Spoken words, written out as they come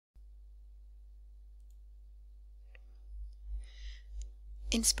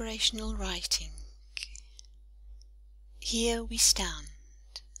Inspirational Writing. Here we stand.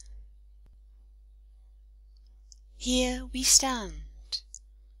 Here we stand.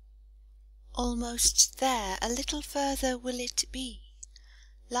 Almost there, a little further will it be.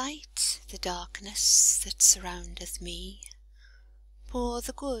 Light the darkness that surroundeth me. Pour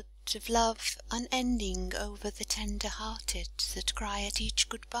the good of love unending over the tender-hearted that cry at each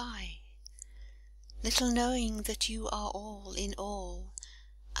goodbye, little knowing that you are all in all,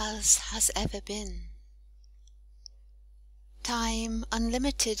 as has ever been. Time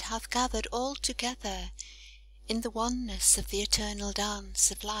unlimited hath gathered all together in the oneness of the eternal dance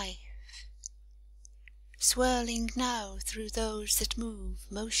of life, swirling now through those that move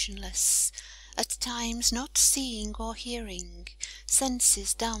motionless, at times not seeing or hearing,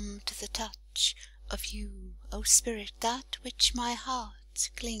 senses dumb to the touch of you, O Spirit, that which my heart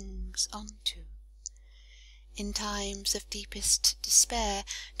clings unto. In times of deepest despair,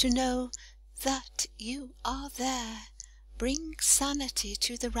 to know that you are there brings sanity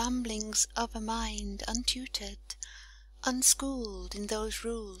to the ramblings of a mind untutored, unschooled in those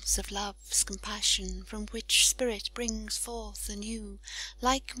rules of love's compassion from which Spirit brings forth anew,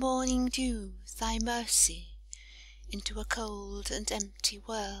 like morning dew, thy mercy into a cold and empty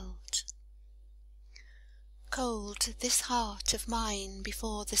world. Cold this heart of mine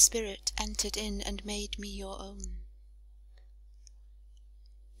before the Spirit entered in and made me your own.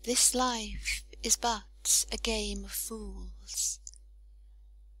 This life is but a game of fools.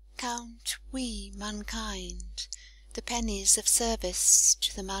 Count we, mankind, the pennies of service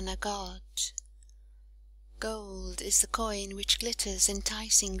to the manna God. Gold is the coin which glitters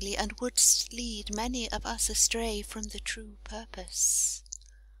enticingly, and wouldst lead many of us astray from the true purpose,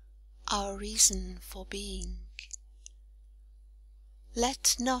 our reason for being.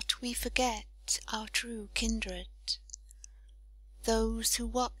 Let not we forget our true kindred, those who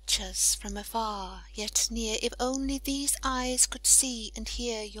watch us from afar, yet near. If only these eyes could see and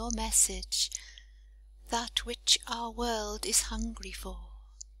hear your message, that which our world is hungry for.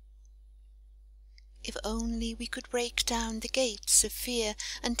 If only we could break down the gates of fear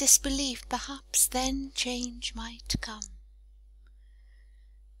and disbelief, perhaps then change might come.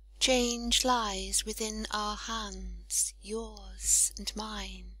 Change lies within our hands, yours and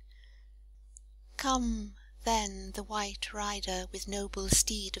mine. Come then the white rider with noble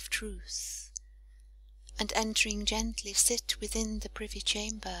steed of truth, and entering gently sit within the privy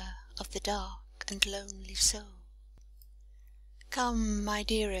chamber of the dark and lonely soul. Come, my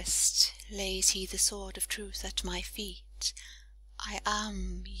dearest, lays he the sword of truth at my feet. I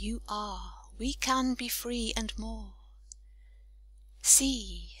am, you are, we can be free and more.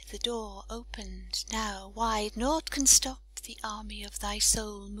 See, the door opened now wide, naught can stop the army of thy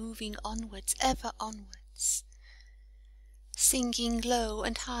soul moving onwards, ever onwards, singing low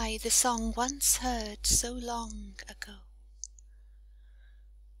and high the song once heard so long ago.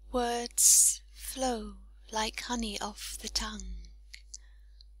 Words flow like honey off the tongue,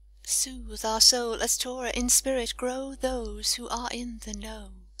 soothe our soul as Torah in spirit grow those who are in the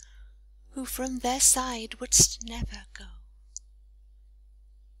know, who from their side wouldst never go.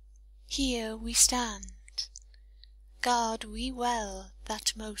 Here we stand, guard we well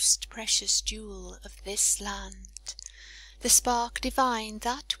that most precious jewel of this land, the spark divine,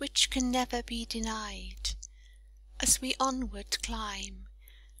 that which can never be denied, as we onward climb,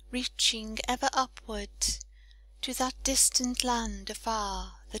 reaching ever upward to that distant land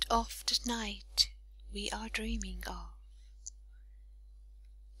afar that oft at night we are dreaming of.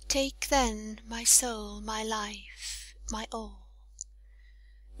 Take then my soul, my life, my all.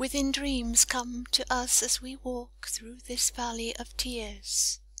 Within dreams come to us as we walk through this valley of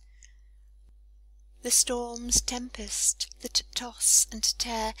tears. The storm's tempest that toss and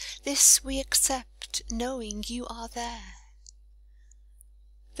tear, this we accept, knowing you are there.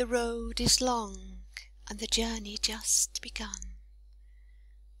 The road is long, and the journey just begun.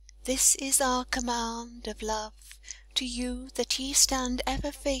 This is our command of love to you, that ye stand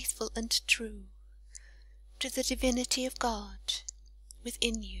ever faithful and true to the divinity of God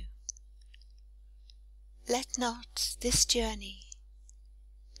within you. Let not this journey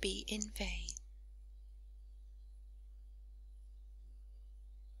be in vain.